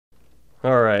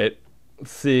Alright.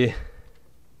 Let's see.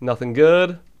 Nothing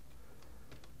good.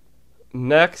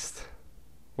 Next.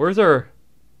 Where's our...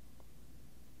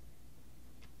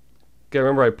 Gotta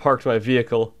remember I parked my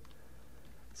vehicle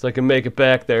so I can make it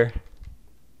back there.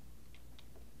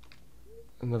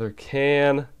 Another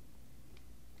can.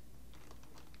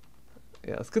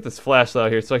 Yeah, let's get this flashlight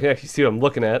out here so I can actually see what I'm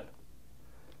looking at.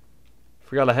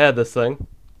 Forgot I had this thing.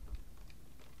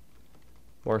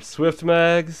 More Swift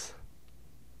mags.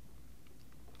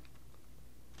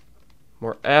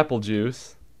 More apple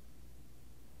juice.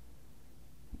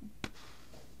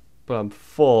 But I'm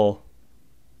full.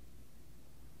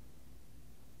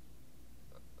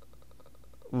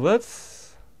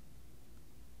 Let's...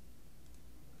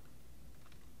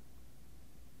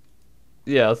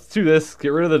 Yeah, let's do this. Get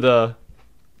rid of the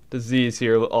disease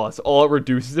here. Oh, that's all it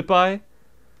reduces it by?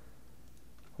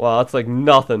 Wow, that's like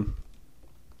nothing.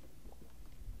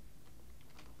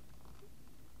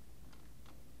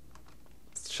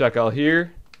 Let's check out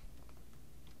here.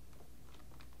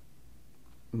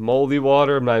 Moldy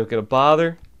water, I'm not even going to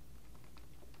bother.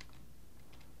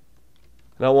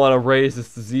 I don't want to raise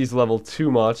this disease level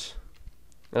too much.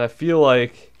 And I feel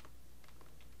like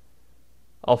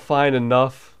I'll find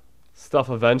enough stuff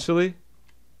eventually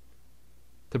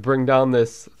to bring down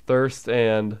this thirst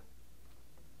and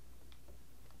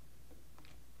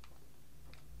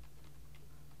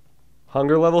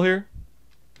hunger level here.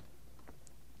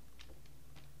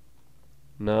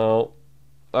 No.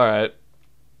 Alright.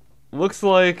 Looks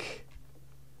like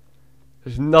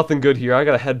there's nothing good here. I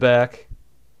gotta head back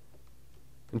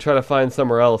and try to find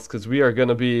somewhere else, because we are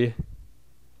gonna be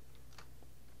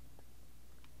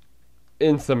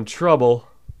in some trouble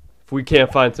if we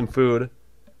can't find some food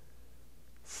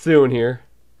soon here.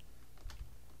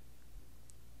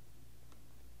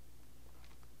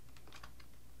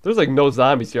 There's like no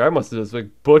zombies here. I must have just like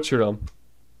butchered them.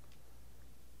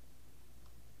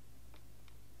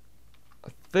 I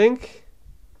think.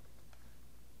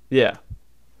 Yeah.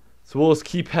 So we'll just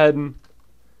keep heading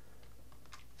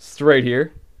straight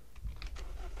here.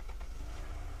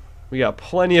 We got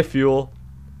plenty of fuel.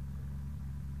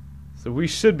 So we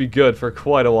should be good for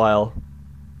quite a while.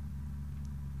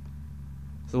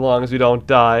 As long as we don't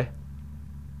die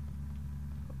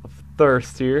of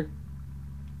thirst here.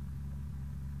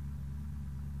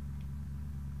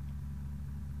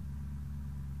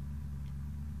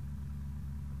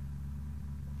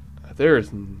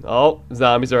 There's... Oh,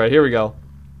 zombies. Alright, here we go.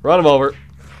 Run them over.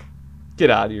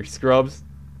 Get out of here, scrubs.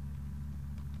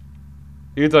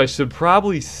 Even though I should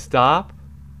probably stop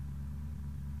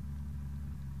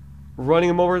running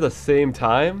them over at the same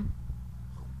time.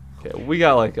 Okay, we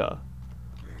got like a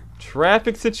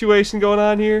traffic situation going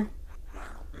on here.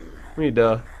 We need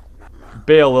to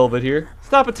bail a little bit here.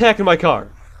 Stop attacking my car.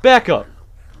 Back up.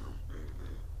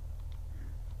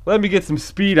 Let me get some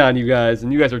speed on you guys,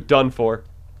 and you guys are done for.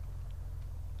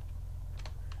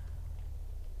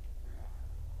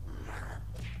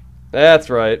 That's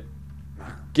right.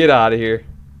 Get out of here.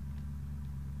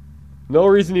 No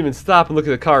reason to even stop and look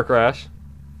at the car crash.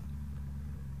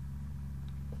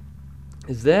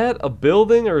 Is that a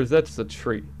building or is that just a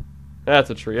tree? That's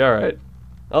a tree, alright.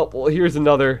 Oh, well, here's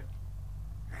another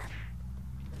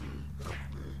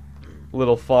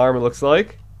little farm, it looks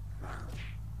like.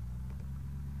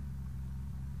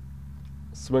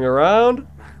 Swing around.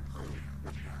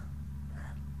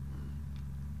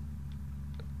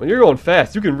 When you're going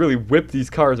fast, you can really whip these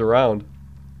cars around.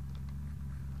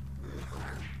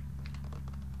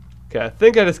 Okay, I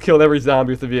think I just killed every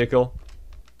zombie with the vehicle.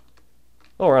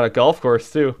 Oh, we're on a golf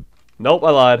course, too. Nope, I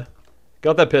lied.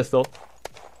 Got that pistol.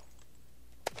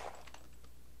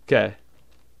 Okay.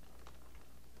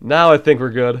 Now I think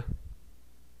we're good.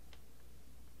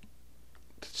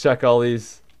 Check all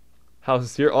these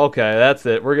houses here. Okay, that's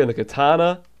it. We're getting the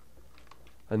katana.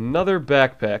 Another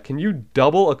backpack. Can you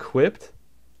double equipped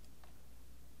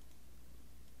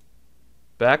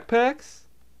backpacks?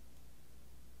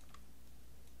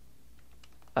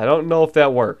 I don't know if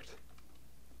that worked.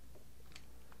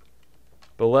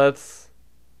 But let's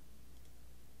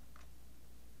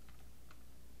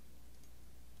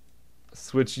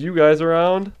switch you guys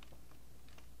around.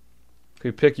 Can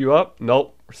we pick you up?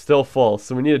 Nope, we're still full.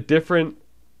 So we need a different...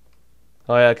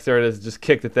 Oh yeah, because there it is. Just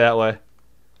kicked it that way.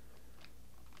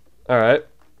 Alright.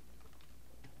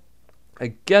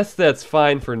 I guess that's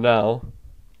fine for now.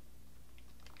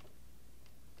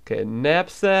 Okay,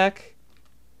 knapsack.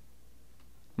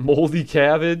 Moldy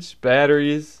cabbage.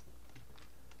 Batteries.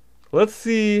 Let's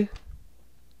see.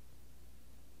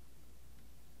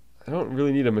 I don't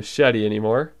really need a machete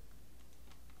anymore.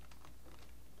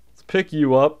 Let's pick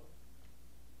you up.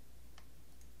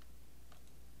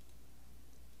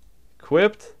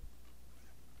 equipped.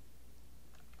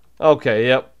 Okay,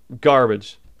 yep.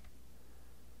 Garbage.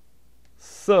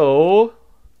 So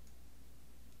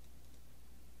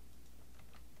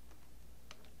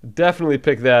definitely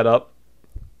pick that up.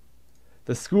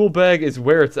 The school bag is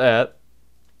where it's at.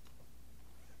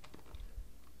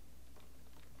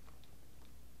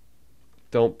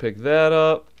 Don't pick that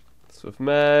up. Swift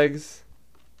mags.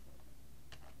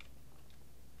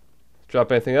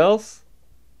 Drop anything else?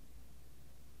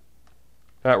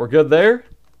 Alright, we're good there.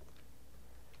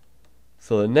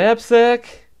 So the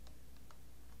knapsack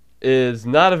is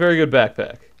not a very good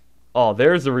backpack. Oh,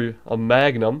 there's a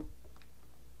Magnum.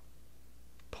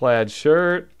 Plaid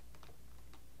shirt.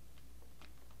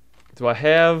 Do I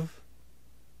have...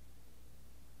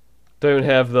 Don't even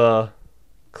have the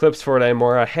clips for it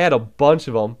anymore. I had a bunch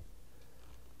of them.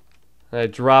 And I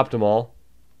dropped them all.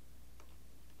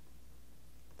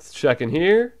 Let's check in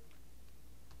here.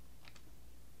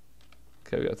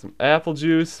 Okay, we got some apple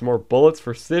juice, some more bullets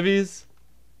for civvies.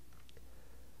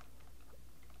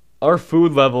 Our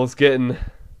food level is getting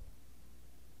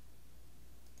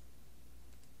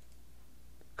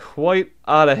quite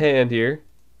out of hand here.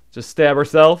 Just stab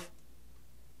herself.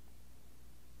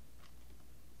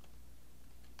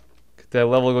 Get that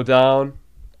level go down.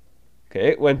 Okay,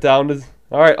 it went down to...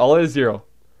 Alright, all is 0.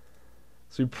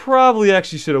 So we probably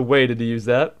actually should have waited to use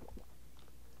that.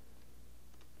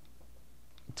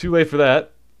 Too late for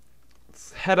that.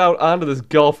 Let's head out onto this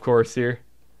golf course here.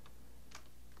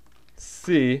 Let's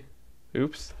see.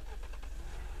 Oops.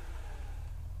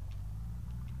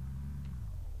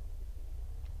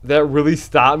 That really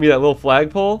stopped me, that little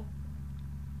flagpole?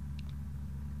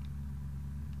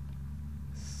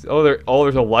 Oh,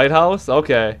 there's a lighthouse?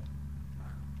 Okay.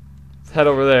 Let's head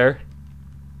over there.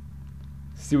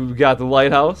 See what we got at the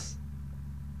lighthouse.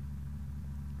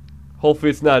 Hopefully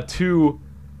it's not too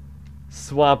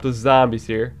swamped with zombies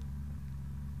here.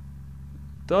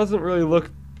 Doesn't really look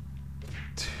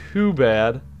too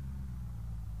bad.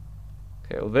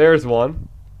 Okay, well there's one.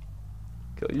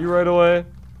 Kill you right away.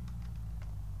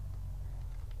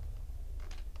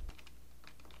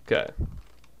 Okay.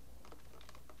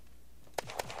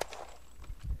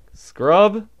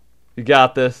 Scrub, you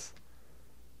got this.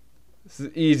 This is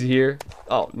easy here.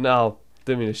 Oh no,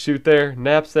 didn't mean to shoot there.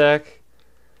 Knapsack.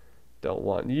 Don't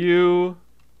want you.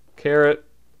 Carrot.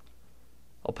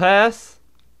 I'll pass.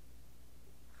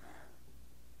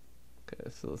 Okay,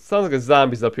 so it sounds like a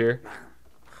zombie's up here.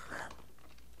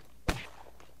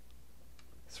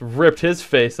 It's ripped his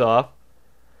face off.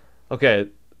 Okay,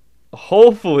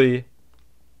 hopefully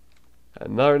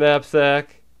another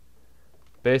knapsack,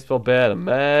 baseball bat, a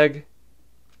mag.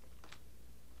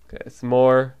 Okay, some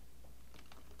more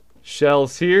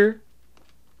shells here.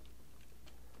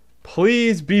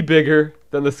 Please be bigger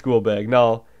than the school bag.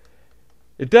 No,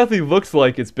 it definitely looks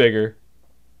like it's bigger.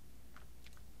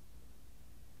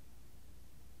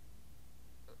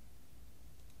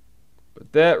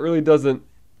 But that really doesn't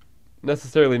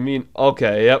necessarily mean...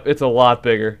 Okay, yep, it's a lot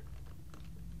bigger.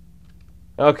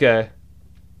 Okay.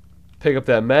 Pick up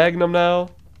that Magnum now.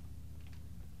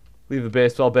 Leave the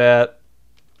baseball bat.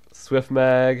 Swift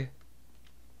mag.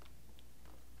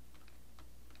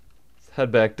 Let's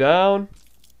head back down.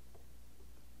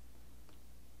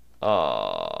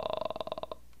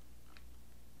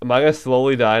 Am I gonna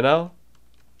slowly die now?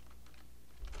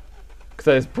 Because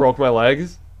I just broke my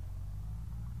legs?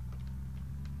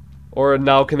 Or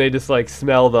now can they just like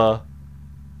smell the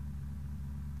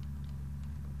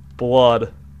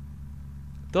blood?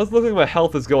 Does look like my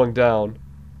health is going down.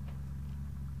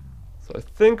 So I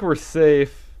think we're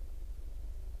safe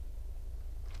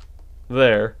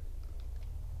there.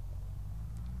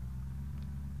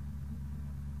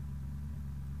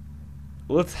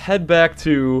 Let's head back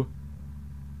to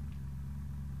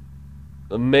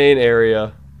the main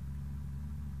area.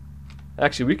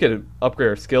 Actually, we could upgrade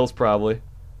our skills probably.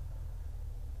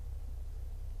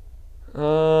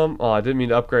 Oh, I didn't mean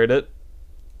to upgrade it.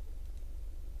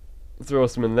 Throw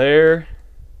some in there.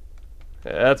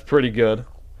 Yeah, that's pretty good.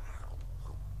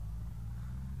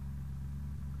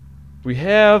 We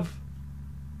have...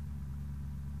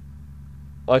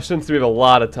 Well, I shouldn't say we have a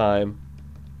lot of time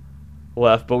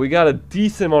left, but we got a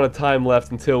decent amount of time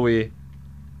left until we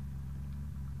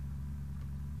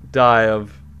die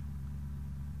of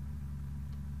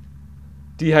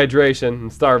dehydration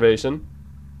and starvation.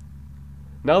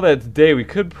 Now that it's day, we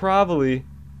could probably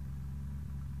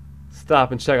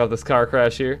stop and check out this car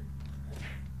crash here.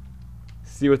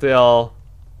 See what they all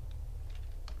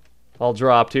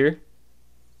dropped here.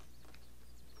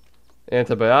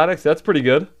 Antibiotics, that's pretty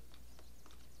good.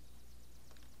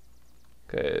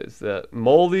 Okay, is that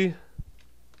moldy?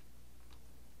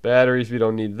 Batteries, we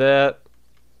don't need that.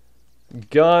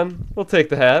 Gun, we'll take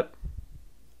the hat.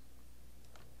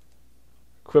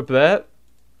 Equip that.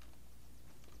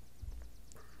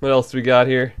 What else do we got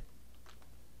here?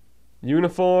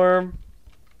 Uniform.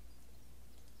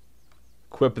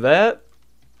 Equip that.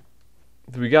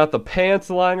 Do we got the pants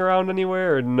lying around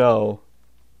anywhere or no?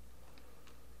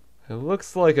 It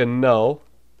looks like a no.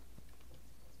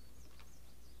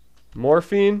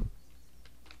 Morphine.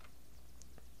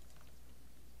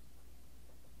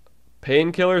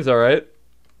 Painkillers, alright.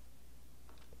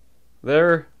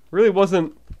 There really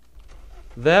wasn't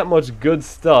that much good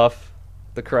stuff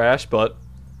the crash, but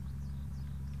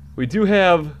we do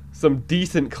have some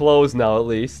decent clothes now at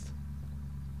least.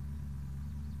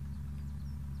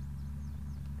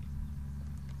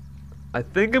 I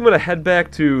think I'm gonna head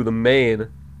back to the main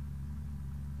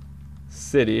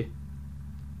city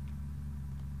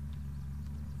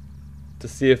to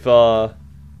see if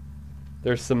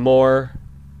there's some more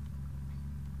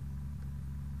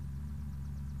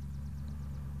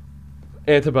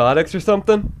antibiotics or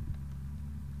something.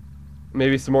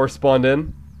 Maybe some more spawned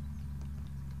in.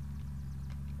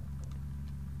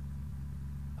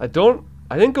 I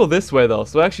didn't go this way though,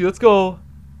 so actually let's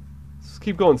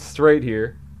keep going straight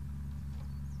here.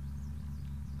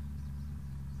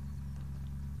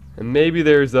 And maybe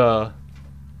there's a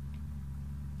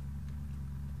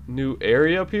new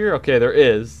area up here? Okay, there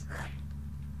is.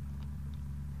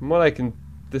 From what I can,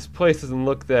 this place doesn't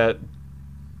look that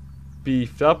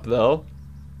beefed up though.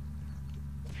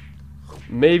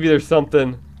 Maybe there's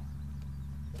something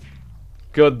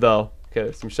good though. Okay,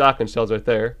 there's some shotgun shells right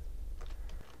there.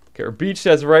 Okay, we're beached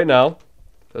as of right now.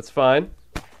 That's fine.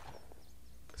 So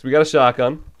we got a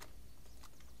shotgun.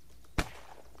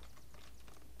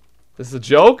 This is a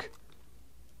joke?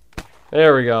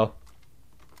 There we go.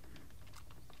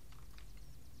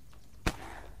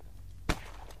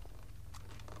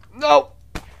 No!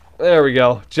 There we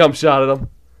go. Jump shot at him.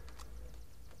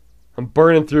 I'm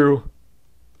burning through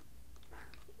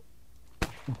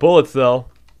bullets though.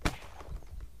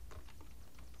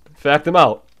 In fact, I'm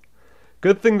out.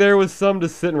 Good thing there was some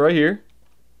just sitting right here.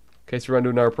 In case we run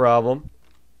into another problem.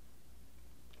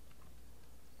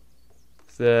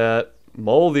 Is that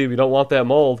moldy? We don't want that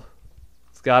mold.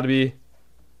 It's gotta be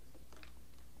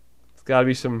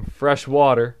some fresh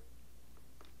water.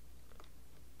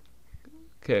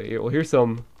 Okay, well here's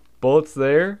some bullets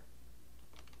there.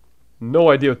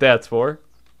 No idea what that's for.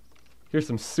 Here's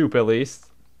some soup at least.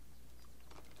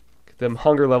 Get them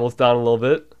hunger levels down a little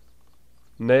bit.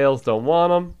 Nails, don't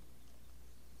want them.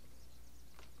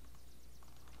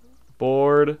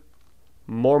 Board.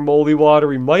 More moldy water.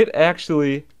 We might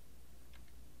actually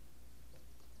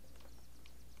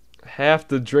have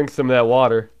to drink some of that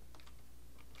water.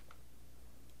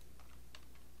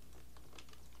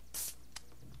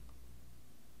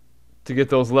 To get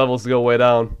those levels to go way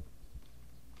down.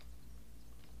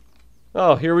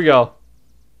 Oh, here we go.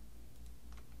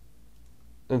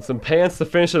 And some pants to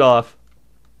finish it off.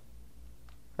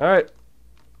 Alright.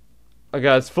 I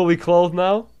got us fully clothed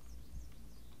now.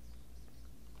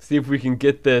 See if we can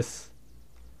get this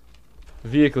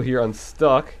vehicle here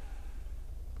unstuck.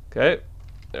 Okay.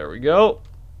 There we go.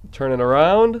 Turn it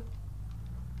around.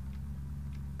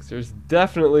 'Cause there's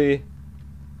definitely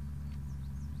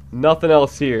nothing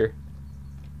else here.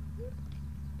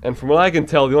 And from what I can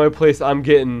tell, the only place I'm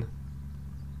getting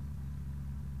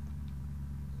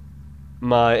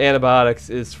my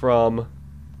antibiotics is from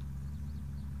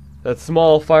that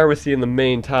small pharmacy in the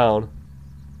main town.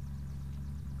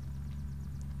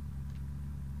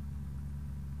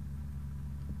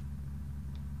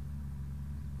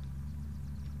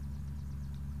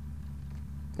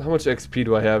 How much XP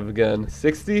do I have again?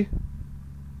 60?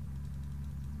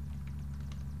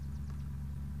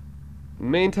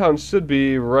 Main town should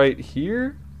be right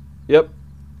here. Yep.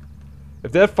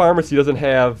 If that pharmacy doesn't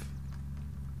have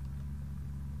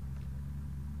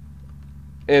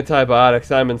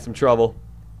antibiotics, I'm in some trouble.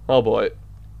 Oh boy.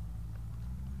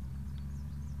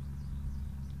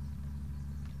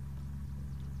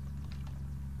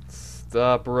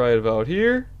 Stop right about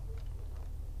here.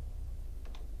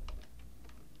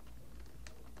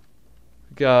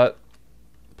 Got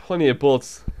plenty of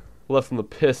bullets left from the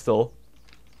pistol.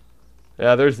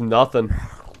 Yeah, there's nothing.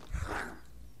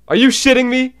 Are you shitting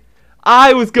me?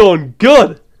 I was going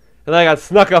good, and I got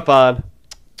snuck up on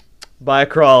by a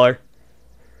crawler.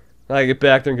 I gotta get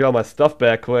back there and get all my stuff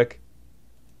back quick.